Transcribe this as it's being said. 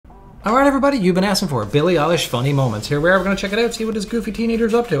Alright everybody, you've been asking for Billie Eilish Funny Moments. Here we are, we're going to check it out, see what this goofy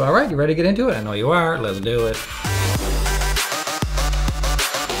teenager's up to. Alright, you ready to get into it? I know you are. Let's do it.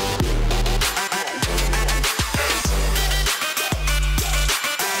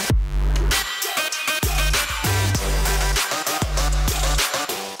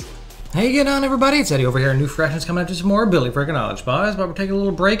 Hey, you getting on everybody? It's Eddie over here. New Freshness coming up to some more Billie freaking Eilish, boys. But we're taking a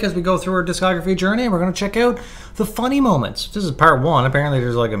little break as we go through our discography journey, and we're going to check out the funny moments. This is part one. Apparently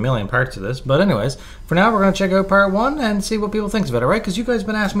there's like a million parts to this. But anyways, for now we're going to check out part one and see what people think of it, alright? Because you guys have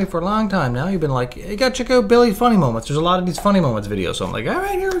been asking me for a long time now. You've been like, you got to check out Billie Funny Moments. There's a lot of these Funny Moments videos. So I'm like,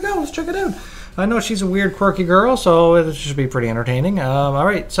 alright, here we go. Let's check it out. I know she's a weird, quirky girl, so it should be pretty entertaining.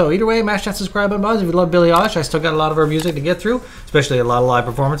 Alright, so either way, mash that subscribe button, buzz. If you love Billie Eilish, I still got a lot of her music to get through, especially a lot of live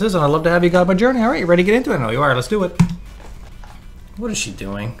performances, and I'd love to have you guide my journey. Alright, you ready to get into it? I know you are. Let's do it. What is she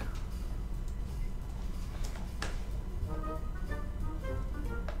doing?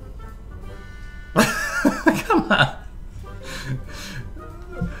 Come on.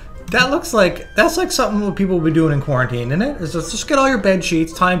 That's like something what people will be doing in quarantine, isn't it? It's just get all your bed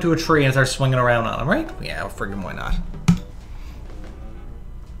sheets, tie them to a tree, and start swinging around on them, right? Yeah, well, friggin' why not?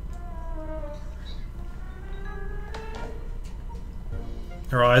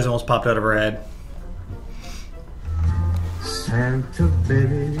 Her eyes almost popped out of her head. Santa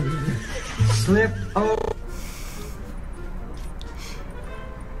baby, slip over.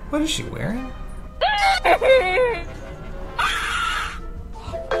 What is she wearing?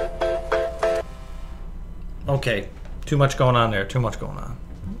 Okay, too much going on there. Too much going on.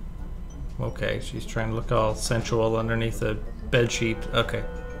 Okay, she's trying to look all sensual underneath the bed sheet. Okay.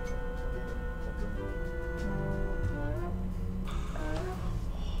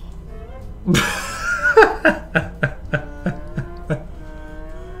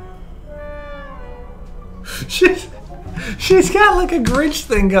 She's got like a Grinch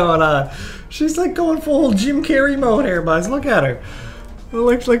thing going on. She's like going full Jim Carrey mode here, guys. Look at her. It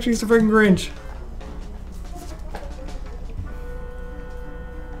looks like she's a freaking Grinch.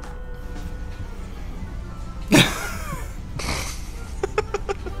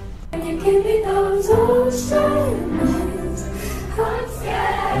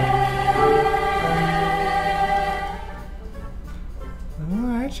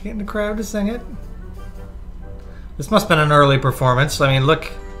 Alright, she's getting the crowd to sing it. This must have been an early performance. I mean,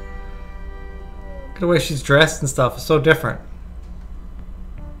 look at the way she's dressed and stuff. It's so different.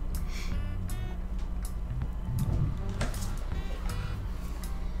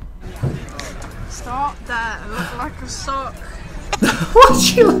 Stop that. I look like a sock. What's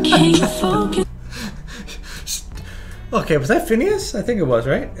she like? Okay, was that Phineas? I think it was,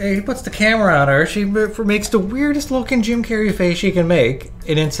 right? He puts the camera on her. She makes the weirdest looking Jim Carrey face she can make.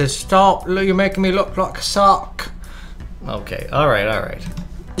 And then says, stop, you're making me look like a sock. Okay, alright, alright.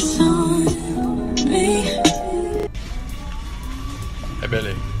 Hey,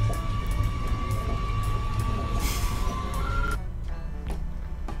 Billie.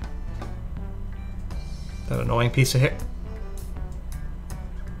 That annoying piece of hair.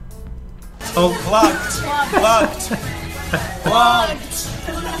 Oh, Blocked!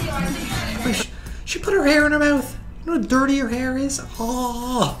 She put her hair in her mouth. You know how dirty her hair is?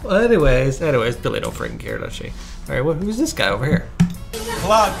 Oh. Anyways, Billie don't freaking care, does she? Alright, who's this guy over here?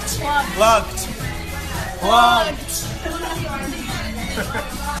 Blocked!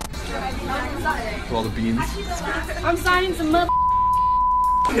 All the beans. I'm signing some mother.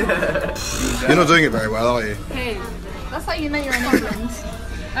 You're not doing it very well, are you? Hey, that's how you know you're in England.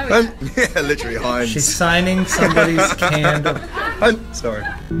 Yeah, literally Heinz. She's signing somebody's candle. Sorry.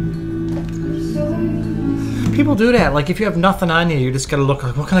 People do that. Like, if you have nothing on you, you just gotta look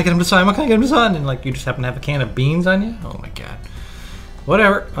like, what can I get him to sign? What can I get him to sign? And, like, you just happen to have a can of beans on you? Oh, my God.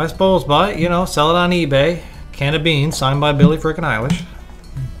 Whatever. I suppose, buy it, you know, sell it on eBay. Can of beans, signed by Billie freaking Eilish.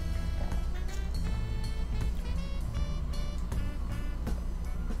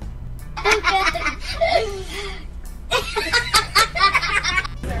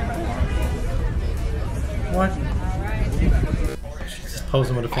 What? She's just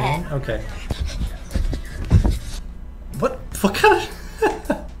posing with a fan? Okay. What kind of...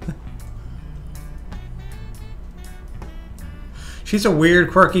 She's a weird,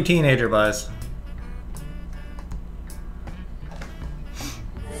 quirky teenager, guys.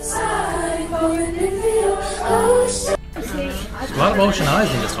 There's a lot of ocean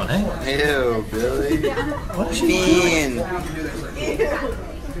eyes in this one, hey? Ew, Billie. What is she doing?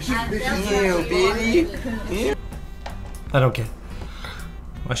 Ew, Billie. Ew. I don't get.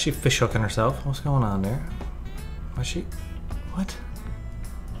 Why is she fish hooking herself? What's going on there? Why is she... What?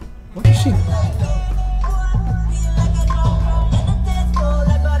 What is she...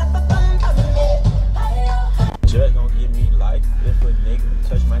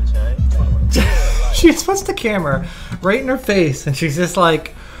 She just puts the camera right in her face, and she's just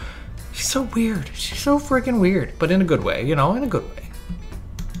like, she's so weird. She's so freaking weird, but in a good way, you know, in a good way.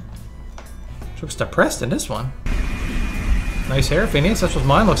 She looks depressed in this one. Nice hair, Phineas. That's what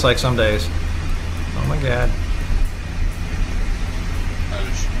mine looks like some days. Oh my god.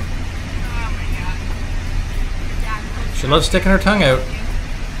 She loves sticking her tongue out.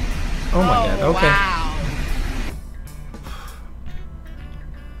 Oh my god, okay. Wow.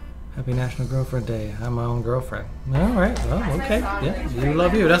 Happy National Girlfriend Day. I'm my own girlfriend. Alright, well, okay. Yeah, you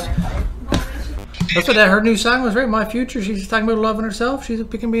love you. That's what that her new song was, right? My Future. She's talking about loving herself. She's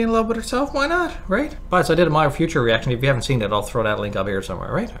can be in love with herself. Why not? Right? But so I did a My Future reaction. If you haven't seen it, I'll throw that link up here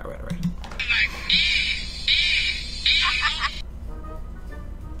somewhere, right? Alright.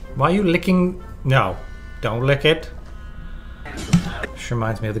 Why are you licking? No, don't lick it. This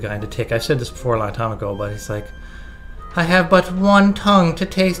reminds me of the guy in The Tick. I said this before a long time ago, but he's like, I have but one tongue to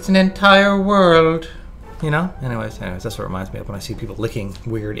taste an entire world. You know? Anyways, that's what it reminds me of when I see people licking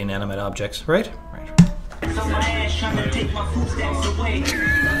weird inanimate objects, right? Right.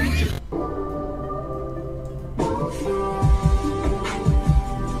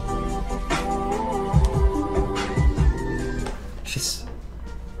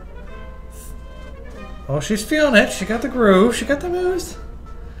 She's feeling it. She got the groove. She got the moves.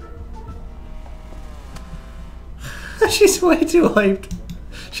 She's way too hyped.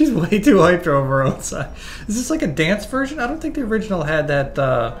 She's way too hyped over her own side. Is this like a dance version? I don't think the original had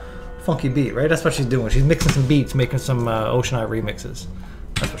that funky beat, right? That's what she's doing. She's mixing some beats, making some Ocean Eye remixes.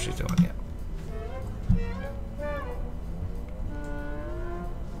 That's what she's doing, yeah.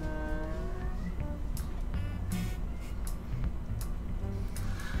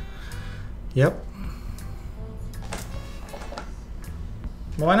 Yep.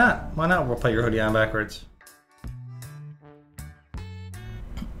 Why not? Why not? We'll put your hoodie on backwards.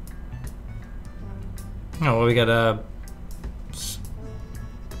 Oh, well, we got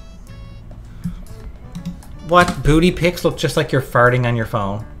what? Booty pics look just like you're farting on your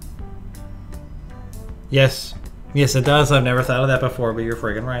phone. Yes. Yes, it does. I've never thought of that before, but you're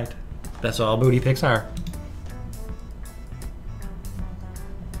friggin' right. That's all booty pics are.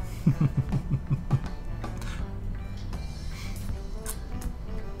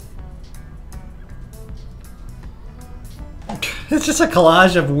 It's just a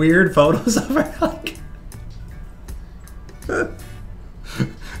collage of weird photos of her. Like,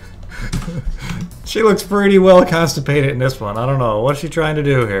 she looks pretty well constipated in this one. I don't know. What's she trying to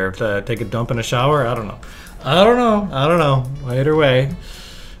do here? To take a dump in a shower? I don't know. I don't know. Either way.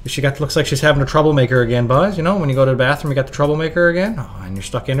 She looks like she's having a troublemaker again, boys. You know, when you go to the bathroom, you got the troublemaker again? Oh, and you're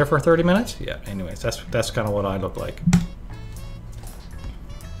stuck in there for 30 minutes? Yeah, anyways, that's kind of what I look like.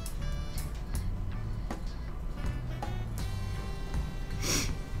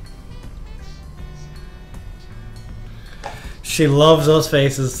 She loves those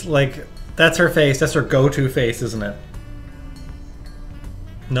faces. Like, that's her face. That's her go-to face, isn't it?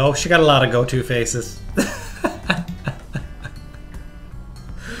 No, she got a lot of go-to faces.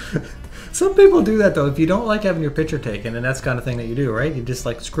 Some people do that, though. If you don't like having your picture taken, and that's the kind of thing that you do, right? You just,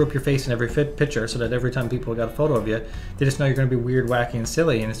 like, screw up your face in every picture so that every time people got a photo of you, they just know you're going to be weird, wacky, and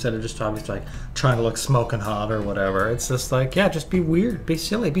silly, and instead of just obviously, like, trying to look smoking hot or whatever. It's just like, yeah, just be weird, be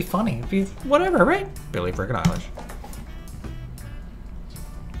silly, be funny, be whatever, right? Billie freaking Eilish.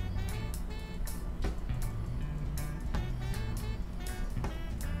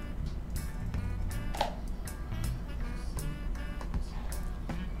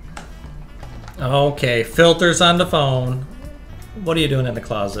 Okay, filters on the phone. What are you doing in the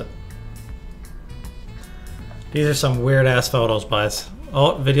closet? These are some weird ass photos, guys.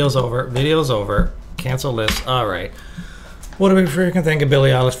 Oh, video's over. Video's over. Cancel this. Alright. What do we freaking think of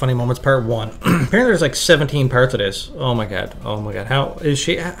Billie Eilish Funny Moments Part 1? Apparently there's like 17 parts of this. Oh my god. Oh my god.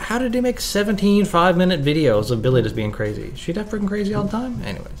 How did they make 17 5-minute videos of Billie just being crazy? Is she that freaking crazy all the time?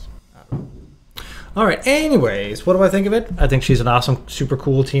 Anyways. Alright, anyways, what do I think of it? I think she's an awesome, super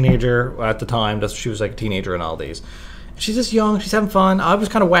cool teenager at the time. She was like a teenager in all these. She's just young, she's having fun. I was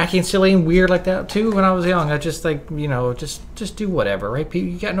kind of wacky and silly and weird like that too when I was young. I just like, you know, just do whatever, right?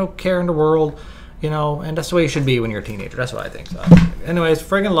 You got no care in the world, you know, and that's the way you should be when you're a teenager. That's what I think. So, anyways,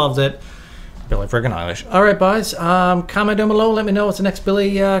 friggin' loves it. Billie friggin' Eilish. Alright, guys, comment down below. Let me know what's the next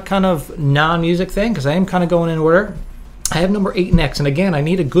Billie kind of non-music thing, because I am kind of going in order. I have number 8 next, and again, I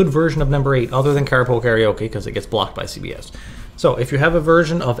need a good version of number 8, other than Carpool Karaoke, because it gets blocked by CBS. So if you have a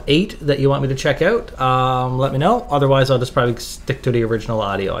version of 8 that you want me to check out, let me know. Otherwise, I'll just probably stick to the original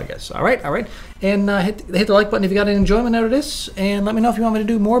audio, I guess. All right. And hit the like button if you got any enjoyment out of this. And let me know if you want me to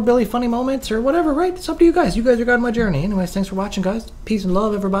do more Billy Funny Moments or whatever, right? It's up to you guys. You guys are guiding my journey. Anyways, thanks for watching, guys. Peace and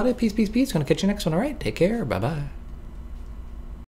love, everybody. Peace. Gonna catch you next one, all right? Take care. Bye-bye.